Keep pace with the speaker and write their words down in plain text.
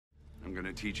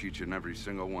gonna teach each and every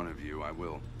single one of you, I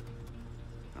will.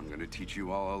 I'm gonna teach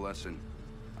you all a lesson.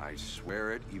 I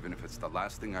swear it, even if it's the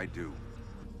last thing I do.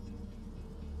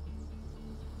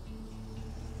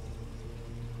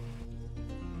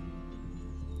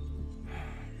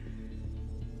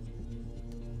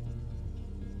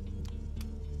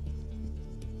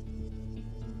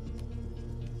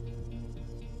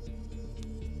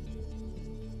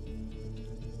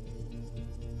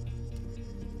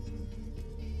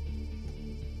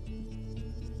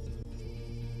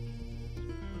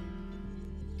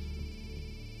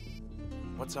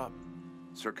 What's up?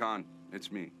 Sir Khan, it's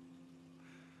me.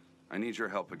 I need your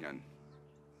help again.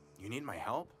 You need my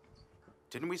help?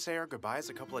 Didn't we say our goodbyes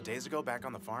a couple of days ago back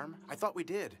on the farm? I thought we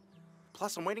did.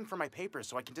 Plus, I'm waiting for my papers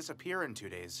so I can disappear in 2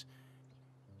 days.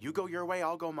 You go your way,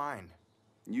 I'll go mine.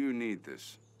 You need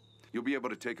this. You'll be able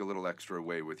to take a little extra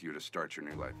away with you to start your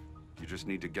new life. You just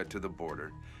need to get to the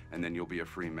border, and then you'll be a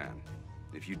free man.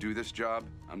 If you do this job,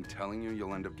 I'm telling you,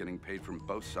 you'll end up getting paid from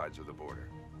both sides of the border.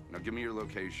 Now give me your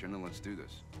location and let's do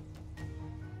this.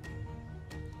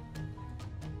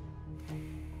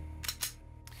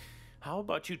 How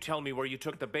about you tell me where you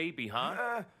took the baby,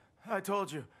 huh? I told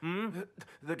you.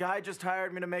 The guy just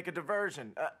hired me to make a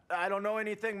diversion. I don't know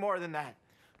anything more than that.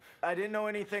 I didn't know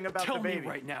anything about the baby. Tell me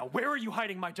right now, where are you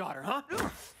hiding my daughter, huh?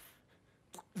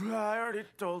 I already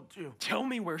told you. Tell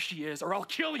me where she is, or I'll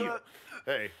kill you.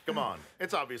 Hey, come on.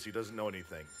 It's obvious he doesn't know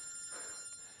anything.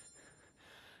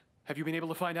 Have you been able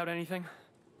to find out anything?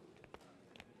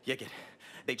 Yigit,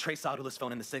 they traced Sadullah's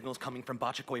phone and the signal's coming from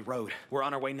Bachikoy Road. We're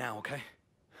on our way now, okay?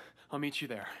 I'll meet you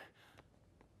there.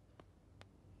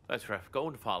 That's right. Go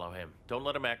and follow him. Don't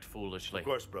let him act foolishly. Of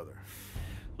course, brother.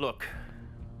 Look,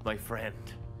 my friend.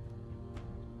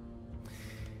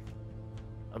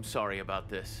 I'm sorry about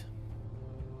this.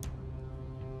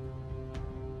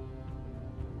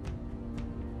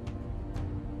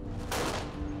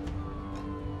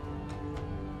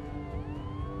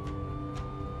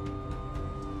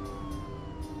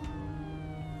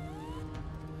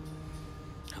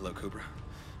 Hello, Kübra.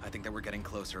 I think that we're getting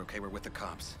closer, okay? We're with the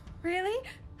cops. Really?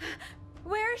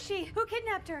 Where is she? Who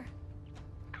kidnapped her?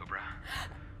 Kübra.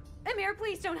 Emir,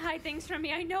 please don't hide things from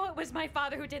me. I know it was my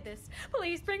father who did this.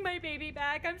 Please bring my baby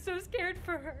back. I'm so scared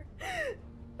for her.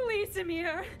 Please,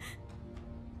 Emir.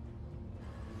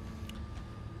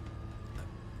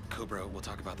 Kübra, we'll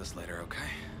talk about this later, okay?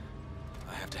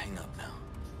 I have to hang up now.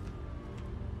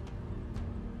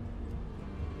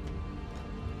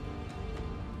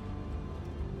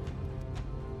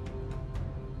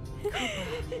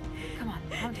 Kübra, come on,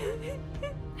 calm down.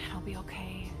 It'll be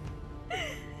okay.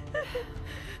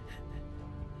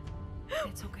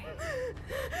 It's okay.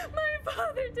 My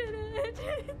father did it.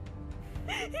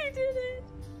 He did it.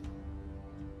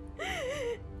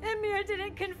 Emir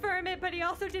didn't confirm it, but he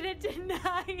also didn't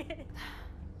deny it.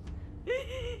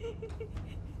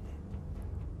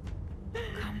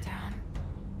 Calm down.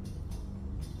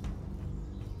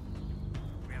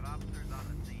 We have officers on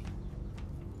the scene.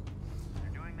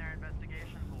 They're doing their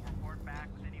investigations. We'll report back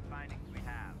with any findings we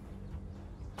have.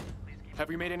 Please keep Have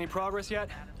we made any progress yet?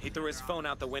 He threw his phone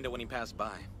out the window when he passed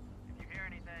by. If you hear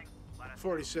anything, let us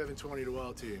 4720 to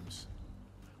all teams.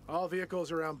 All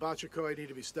vehicles around Bachikoy need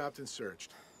to be stopped and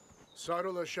searched.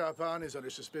 Sadullah Shaban is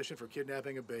under suspicion for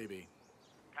kidnapping a baby.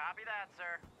 copy that,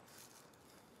 sir.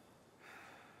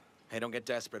 Hey, don't get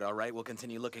desperate, all right? We'll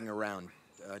continue looking around.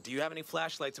 Do you have any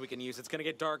flashlights we can use? It's gonna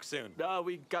get dark soon.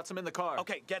 We got some in the car.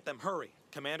 Okay, get them, hurry.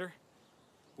 Commander,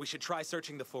 we should try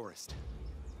searching the forest.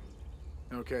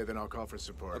 Okay, then I'll call for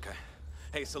support. Okay.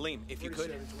 Hey, Salim, if you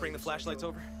could, bring the flashlights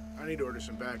over. I need to order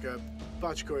some backup.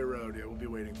 Bachikoy Road, yeah, we'll be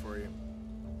waiting for you.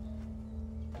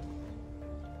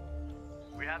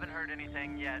 We haven't heard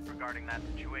anything yet regarding that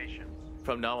situation.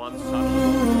 From now on,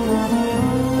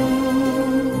 Sadullah.